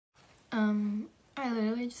I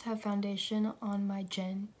literally just have foundation on my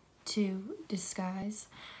chin to disguise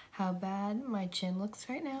how bad my chin looks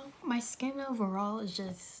right now. My skin overall is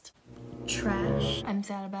just trash. I'm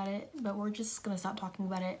sad about it, but we're just gonna stop talking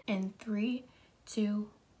about it in 3, 2,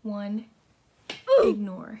 1.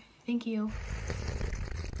 Ignore. Thank you.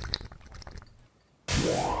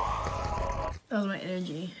 That was my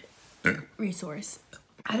energy resource.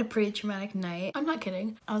 I had a pretty traumatic night. I'm not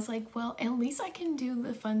kidding. I was like, well, at least I can do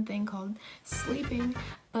the fun thing called sleeping.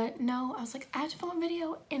 But no, I was like, I have to film a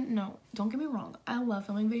video. And no, don't get me wrong. I love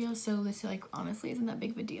filming videos. So this like honestly isn't that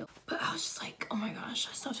big of a deal. But I was just like, oh my gosh,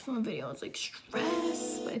 I still have to film a video. It's like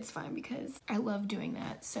stress, but it's fine because I love doing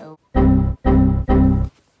that. So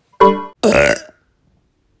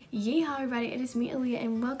yeehaw everybody, it is me Aaliyah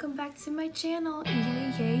and welcome back to my channel.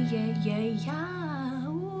 Yeah.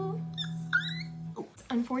 Ooh.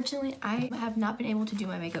 Unfortunately, I have not been able to do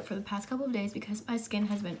my makeup for the past couple of days because my skin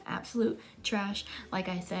has been absolute trash, like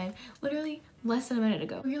I said, literally less than a minute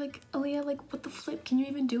ago. You're like, Aaliyah, like what the flip can you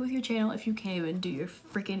even do with your channel if you can't even do your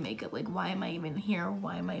freaking makeup? Like why am I even here?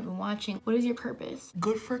 Why am I even watching? What is your purpose?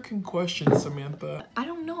 Good freaking question, Samantha. I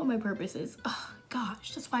don't know what my purpose is. Oh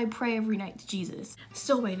gosh, that's why I pray every night to Jesus.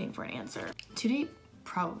 Still waiting for an answer. Too deep?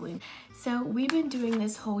 Probably. So we've been doing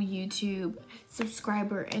this whole YouTube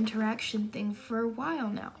subscriber interaction thing for a while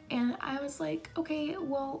now, and I was like, okay,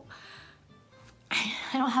 well, I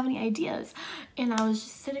don't have any ideas. And I was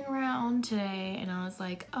just sitting around today and I was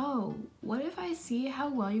like, oh, what if I see how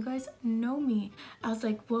well you guys know me? I was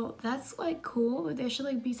like, well, that's like cool, but there should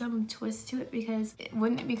like be some twist to it, because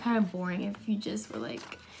wouldn't it be kind of boring if you just were like,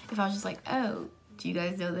 if I was just like, oh, do you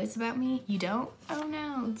guys know this about me? You don't? Oh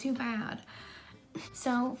no, too bad.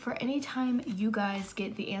 So for any time you guys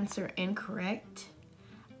get the answer incorrect,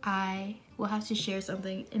 I will have to share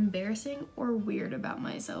something embarrassing or weird about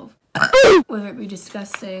myself. Whether it be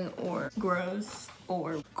disgusting or gross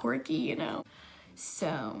or quirky, you know.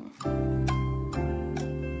 So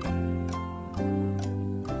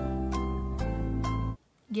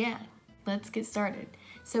yeah, let's get started.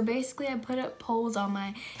 So basically I put up polls on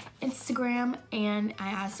my Instagram and I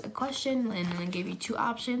asked a question and then gave you 2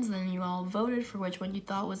 options, and then you all voted for which one you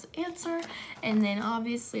thought was the answer, and then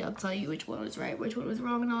obviously I'll tell you which one was right, which one was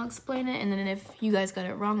wrong, and I'll explain it, and then if you guys got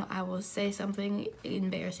it wrong, I will say something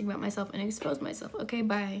embarrassing about myself and expose myself. Okay,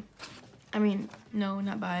 bye. I mean, no,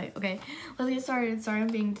 not bye. Okay, let's get started. Sorry I'm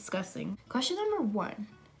being disgusting. Question number 1.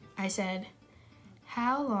 I said,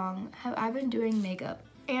 how long have I been doing makeup?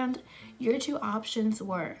 And your 2 options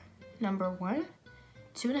were number 1,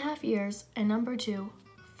 2.5 years, and number 2,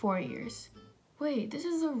 4 years. Wait, this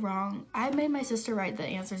is wrong. I made my sister write the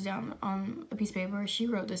answers down on a piece of paper. She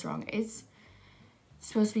wrote this wrong. It's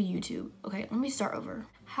supposed to be YouTube. Okay, let me start over.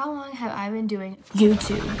 How long have I been doing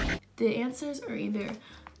YouTube? The answers are either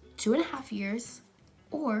 2.5 years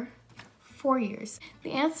or 4 years.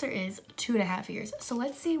 The answer is 2.5 years. So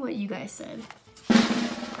let's see what you guys said.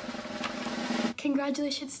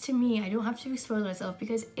 Congratulations to me. I don't have to expose myself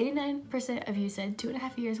because 89% of you said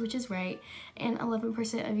 2.5 years, which is right, and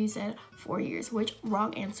 11% of you said 4 years, which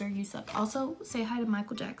wrong answer, you suck. Also, say hi to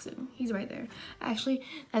Michael Jackson. He's right there. Actually,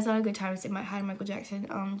 that's not a good time to say hi to Michael Jackson.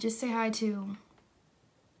 Just say hi to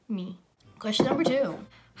me. Question number 2.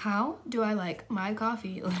 How do I like my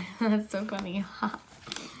coffee? That's so funny.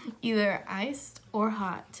 Either iced or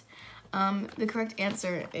hot. The correct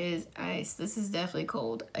answer is ice. This is definitely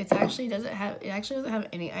cold. It actually doesn't have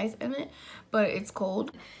any ice in it, but it's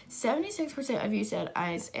cold. 76% of you said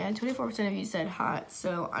ice and 24% of you said hot.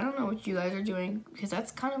 So I don't know what you guys are doing, because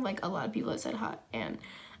that's kind of like a lot of people that said hot, and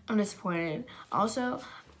I'm disappointed. Also,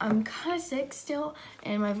 I'm kind of sick still,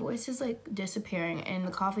 and my voice is like disappearing, and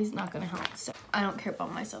the coffee's not gonna help. So I don't care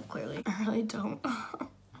about myself, clearly. I really don't.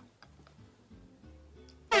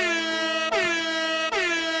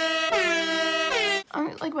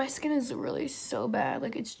 Like my skin is really so bad.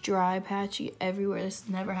 Like it's dry, patchy everywhere. This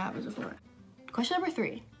never happened before. Question number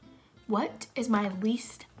 3. What is my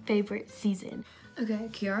least favorite season? Okay,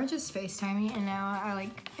 Kiara just FaceTimed me, and now I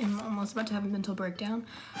like am almost about to have a mental breakdown.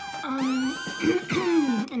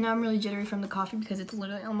 And now I'm really jittery from the coffee because it's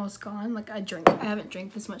literally almost gone. Like I haven't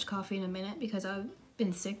drank this much coffee in a minute because I've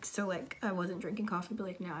been sick, so like I wasn't drinking coffee, but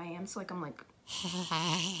like now I am, so like I'm like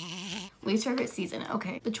least favorite season.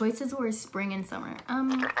 Okay, the choices were spring and summer.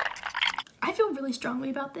 I feel really strongly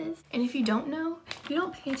about this, and if you don't know, you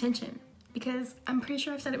don't pay attention, because I'm pretty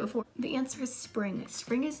sure I've said it before. The answer is spring.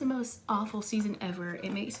 Spring is the most awful season ever.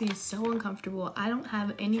 It makes me so uncomfortable. I don't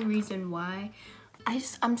have any reason why.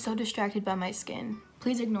 I'm so distracted by my skin.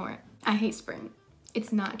 Please ignore it. I hate spring.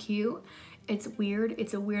 It's not cute. It's weird.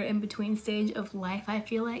 It's a weird in-between stage of life, I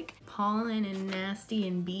feel like. Pollen and nasty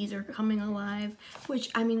and bees are coming alive,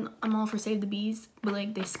 which, I mean, I'm all for save the bees, but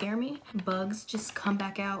like they scare me. Bugs just come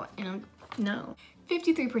back out and no.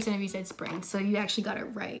 53% of you said spring, so you actually got it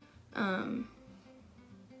right. You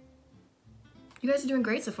guys are doing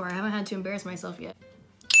great so far. I haven't had to embarrass myself yet.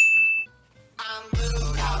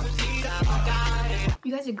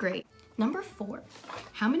 You guys are great. Number 4,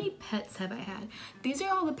 how many pets have I had? These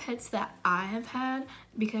are all the pets that I have had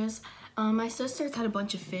because my sister's had a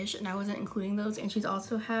bunch of fish and I wasn't including those, and she's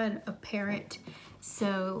also had a parrot,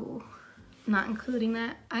 so not including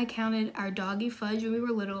that. I counted our doggy Fudge when we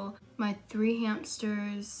were little, my 3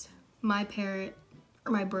 hamsters, my parrot,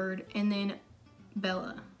 or my bird, and then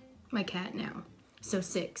Bella, my cat now. So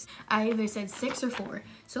 6. I either said 6 or 4.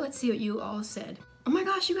 So let's see what you all said. Oh my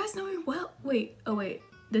gosh, you guys know me well. Wait, oh wait,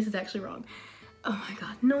 this is actually wrong. Oh my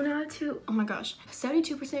god, no, not 2. Oh my gosh.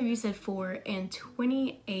 72% of you said 4 and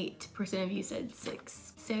 28% of you said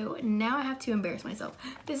 6. So now I have to embarrass myself.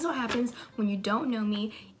 This is what happens when you don't know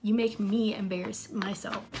me. You make me embarrass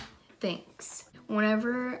myself. Thanks.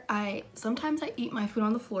 Sometimes I eat my food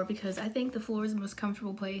on the floor because I think the floor is the most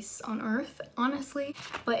comfortable place on earth, honestly.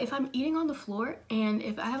 But if I'm eating on the floor and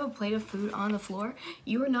if I have a plate of food on the floor,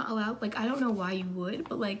 you are not allowed, like, I don't know why you would,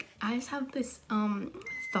 but like, I just have this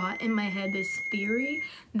thought in my head, this theory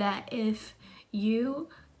that if you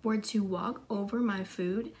were to walk over my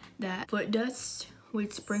food, that foot dust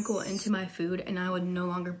would sprinkle into my food and I would no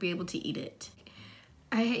longer be able to eat it.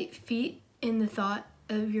 I hate feet, and the thought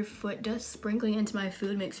of your foot dust sprinkling into my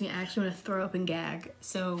food makes me actually want to throw up and gag.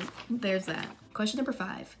 So there's that. Question number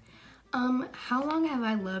 5. How long have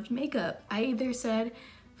I loved makeup? I either said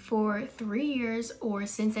for 3 years or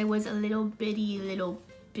since I was a little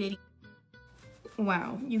bitty.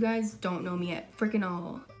 Wow, you guys don't know me at freaking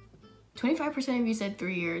all. 25% of you said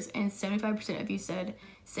 3 years and 75% of you said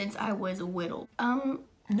since I was little.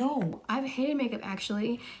 No. I've hated makeup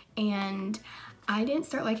actually, and I didn't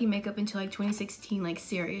start liking makeup until like 2016, like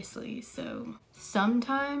seriously. So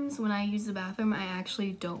sometimes when I use the bathroom, I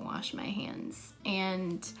actually don't wash my hands.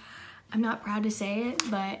 And I'm not proud to say it,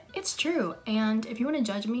 but it's true. And if you want to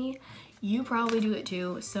judge me, you probably do it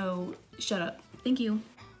too. So shut up. Thank you.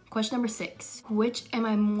 Question number 6. Which am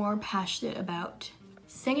I more passionate about?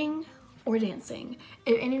 Singing or dancing?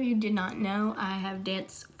 If any of you did not know, I have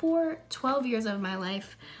danced for 12 years of my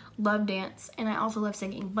life. Love dance, and I also love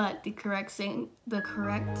singing, but the correct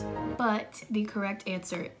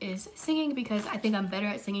answer is singing because I think I'm better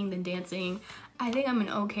at singing than dancing. I think I'm an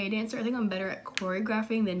okay dancer. I think I'm better at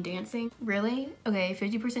choreographing than dancing. Really? Okay,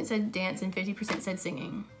 50% said dance and 50% said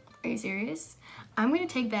singing. Are you serious? I'm gonna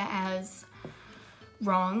take that as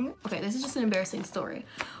wrong. Okay, this is just an embarrassing story.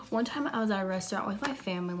 One time I was at a restaurant with my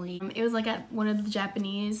family. It was like at one of the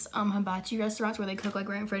Japanese hibachi restaurants where they cook like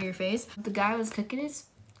right in front of your face. The guy was cooking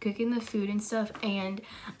the food and stuff, and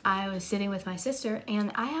I was sitting with my sister,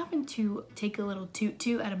 and I happened to take a little toot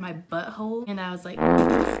out of my butthole, and I was like,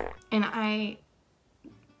 and I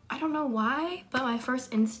don't know why, but my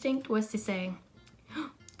first instinct was to say,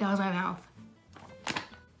 that was my mouth.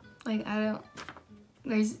 Like,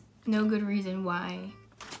 there's no good reason why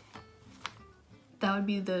that would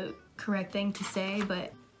be the correct thing to say,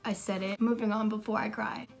 but I said it. Moving on before I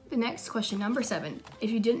cry. The next question, number 7.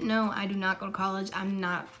 If you didn't know, I do not go to college. I'm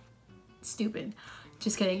not stupid.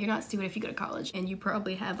 Just kidding, you're not stupid if you go to college, and you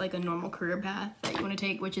probably have like a normal career path that you want to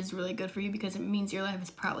take, which is really good for you because it means your life is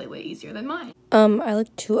probably way easier than mine. I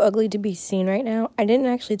look too ugly to be seen right now. I didn't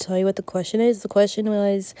actually tell you what the question is. The question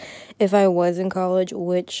was, if I was in college,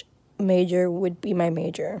 which major would be my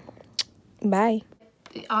major? Bye.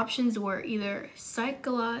 The options were either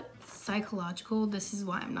psychological, this is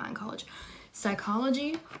why I'm not in college,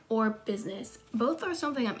 psychology, or business. Both are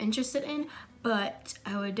something I'm interested in, but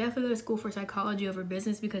I would definitely go to school for psychology over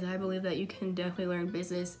business because I believe that you can definitely learn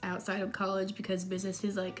business outside of college because business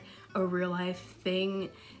is like a real life thing.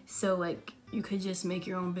 So like you could just make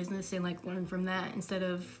your own business and like learn from that instead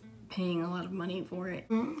of paying a lot of money for it.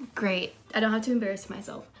 Great, I don't have to embarrass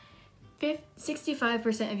myself.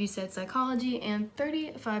 65% of you said psychology and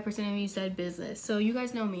 35% of you said business. So you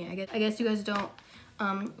guys know me. I guess you guys don't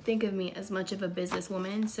think of me as much of a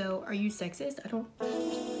businesswoman. So are you sexist? I don't.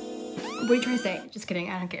 What are you trying to say? Just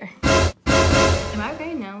kidding. I don't care. Am I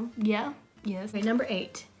okay? No. Yeah. Yes. Okay, number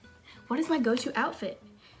 8. What is my go-to outfit?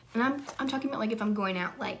 And I'm talking about like if I'm going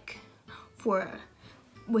out like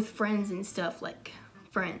with friends and stuff, like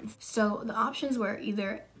friends. So the options were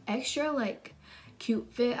either extra like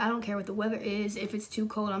cute fit. I don't care what the weather is. If it's too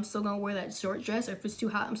cold, I'm still gonna wear that short dress, or if it's too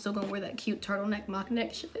hot, I'm still gonna wear that cute turtleneck mock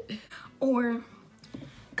neck shit. Or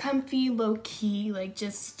comfy, low-key, like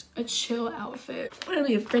just a chill outfit. I'm gonna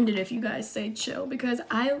be offended if you guys say chill because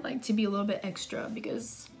I like to be a little bit extra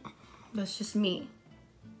because that's just me.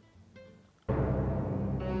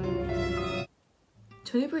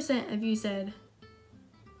 20% of you said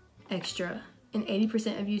extra and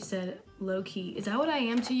 80% of you said low-key. Is that what I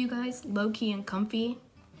am to you guys? Low-key and comfy?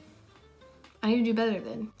 I need to do better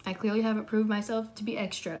then. I clearly haven't proved myself to be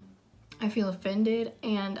extra. I feel offended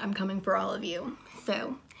and I'm coming for all of you.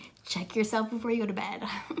 So check yourself before you go to bed.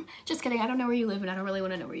 Just kidding, I don't know where you live and I don't really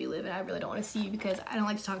want to know where you live and I really don't want to see you because I don't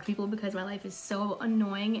like to talk to people because my life is so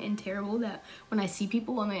annoying and terrible that when I see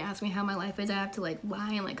people and they ask me how my life is, I have to like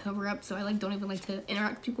lie and like cover up, so I like don't even like to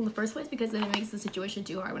interact with people in the first place because then it makes the situation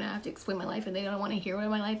too hard when I have to explain my life and they don't want to hear what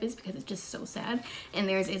my life is because it's just so sad and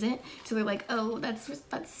theirs isn't. So they're like, oh, that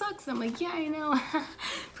sucks. And I'm like, yeah, I know.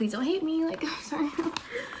 Please don't hate me, like, I'm sorry.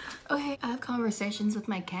 Okay, I have conversations with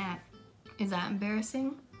my cat. Is that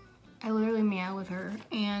embarrassing? I literally meow with her,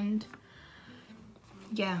 and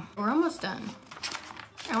yeah, we're almost done.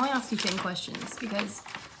 I only asked you 10 questions because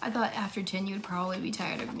I thought after 10 you would probably be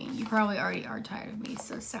tired of me. You probably already are tired of me,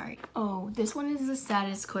 so sorry. Oh, this one is the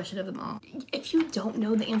saddest question of them all. If you don't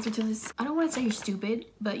know the answer to this, I don't want to say you're stupid,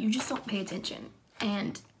 but you just don't pay attention.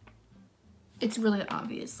 And it's really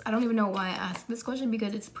obvious. I don't even know why I asked this question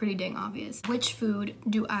because it's pretty dang obvious. Which food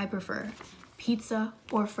do I prefer? Pizza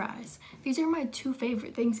or fries? These are my two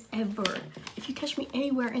favorite things ever. If you catch me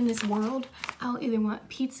anywhere in this world, I'll either want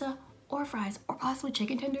pizza or fries or possibly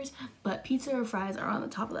chicken tenders, but pizza or fries are on the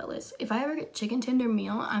top of that list. If I ever get chicken tender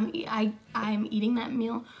meal, I'm eating that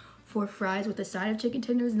meal for fries with a side of chicken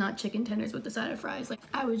tenders, not chicken tenders with the side of fries. Like,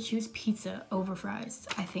 I would choose pizza over fries,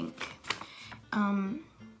 I think.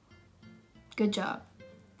 Good job.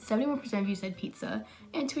 71% of you said pizza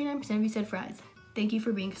and 29% of you said fries. Thank you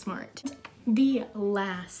for being smart. The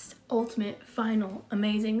last, ultimate, final,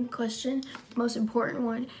 amazing question, most important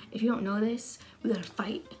one. If you don't know this, we gotta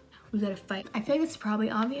fight. We gotta fight. I feel like it's probably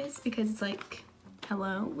obvious because it's like,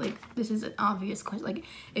 hello, like this is an obvious question. Like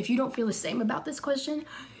if you don't feel the same about this question,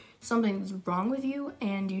 something's wrong with you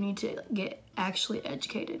and you need to get actually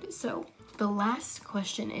educated. So the last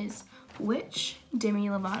question is, which Demi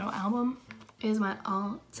Lovato album is my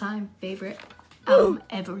all-time favorite album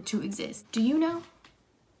ever to exist? Do you know?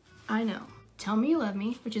 I know. Tell Me You Love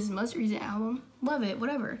Me, which is the most recent album. Love it,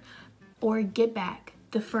 whatever. Or Get Back,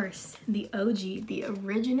 the first, the OG, the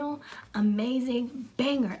original, amazing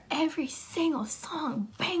banger. Every single song,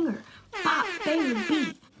 banger, pop, banger,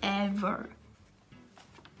 beat, ever.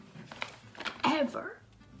 Ever.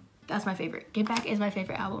 That's my favorite. Get Back is my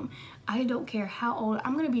favorite album. I don't care how old.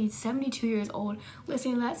 I'm gonna be 72 years old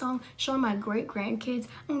listening to that song, showing my great grandkids.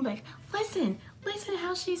 I'm gonna be like, listen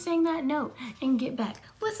how she sang that note and Get Back.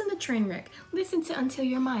 Listen to Trainwreck. Listen to Until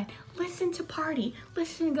You're Mine. Listen to Party.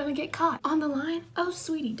 Listen to Gonna Get Caught. On the Line. Oh,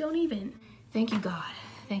 sweetie, don't even. Thank you, God.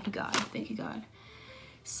 Thank you, God. Thank you, God.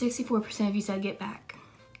 64% of you said Get Back.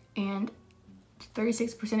 And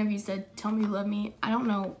 36% of you said Tell Me You Love Me. I don't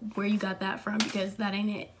know where you got that from because that ain't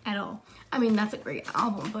it at all. I mean, that's a great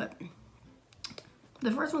album, but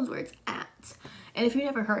the first one's where it's at. And if you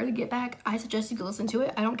never heard of Get Back, I suggest you go listen to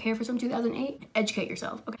it. I don't care if it's from 2008. Educate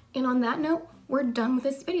yourself, okay? And on that note, we're done with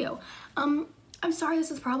this video. I'm sorry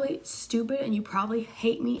this is probably stupid and you probably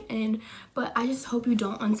hate me, but I just hope you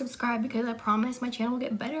don't unsubscribe because I promise my channel will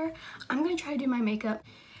get better. I'm gonna try to do my makeup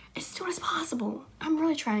as soon as possible. I'm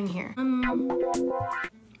really trying here.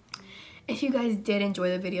 If you guys did enjoy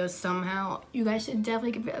the video somehow, you guys should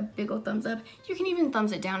definitely give it a big old thumbs up. You can even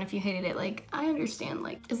thumbs it down if you hated it. Like, I understand.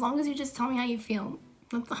 Like, as long as you just tell me how you feel,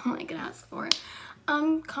 that's all I can ask for.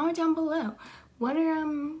 Comment down below. What are,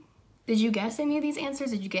 did you guess any of these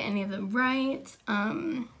answers? Did you get any of them right?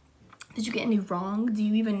 Did you get any wrong? Do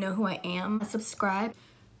you even know who I am? Subscribe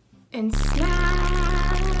and smash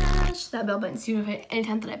that bell button so you don't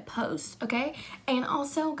anytime that I post, okay? And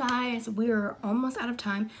also, guys, we're almost out of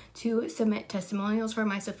time to submit testimonials for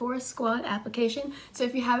my Sephora Squad application. So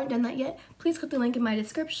if you haven't done that yet, please click the link in my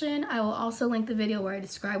description. I will also link the video where I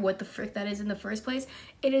describe what the frick that is in the first place.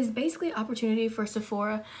 It is basically an opportunity for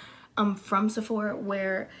Sephora, from Sephora,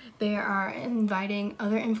 where they are inviting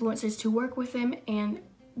other influencers to work with them and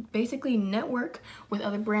basically network with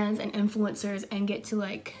other brands and influencers and get to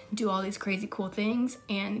like do all these crazy cool things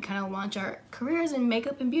and kind of launch our careers in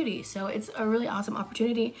makeup and beauty. So it's a really awesome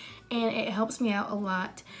opportunity and it helps me out a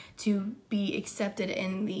lot to be accepted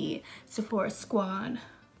in the Sephora Squad.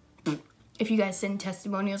 If you guys send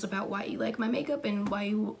testimonials about why you like my makeup and why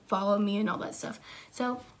you follow me and all that stuff.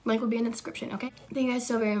 So link will be in the description, okay? Thank you guys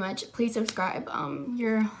so very much. Please subscribe.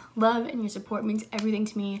 Your love and your support means everything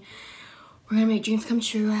to me. We're gonna make dreams come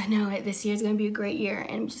true. I know it. This year is gonna be a great year,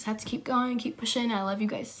 and we just have to keep going, keep pushing. I love you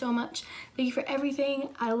guys so much. Thank you for everything.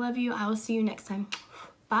 I love you. I will see you next time.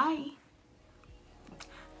 Bye.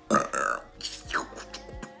 Look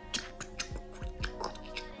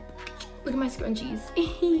at my scrunchies.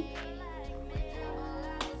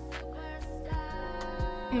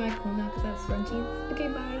 Am I cool now because I have scrunchies? Okay,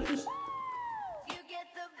 bye.